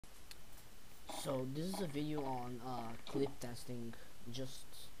So this is a video on clip testing. Just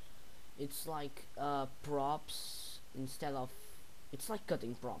it's like props instead of it's like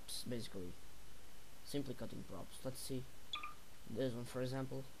cutting props basically. Simply cutting props. Let's see this one for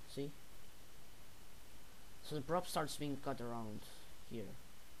example. See? So the prop starts being cut around here.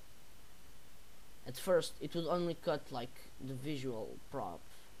 At first it would only cut like the visual prop,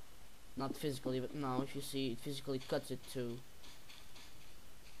 not physically, but now if you see it physically cuts it too.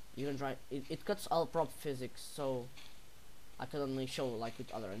 You can try it cuts all prop physics, so I can only show like with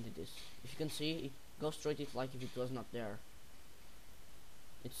other entities. If you can see, it goes straight it like if it was not there.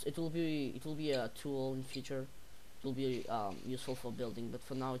 It will be a tool in future. It will be useful for building, but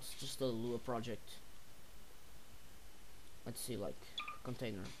for now it's just a Lua project. Let's see, like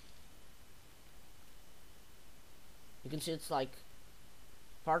container. You can see it's like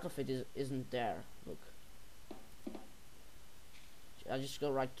part of it isn't there. Look, I just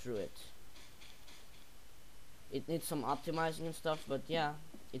go right through it. It needs some optimizing and stuff, but yeah,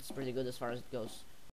 it's pretty good as far as it goes.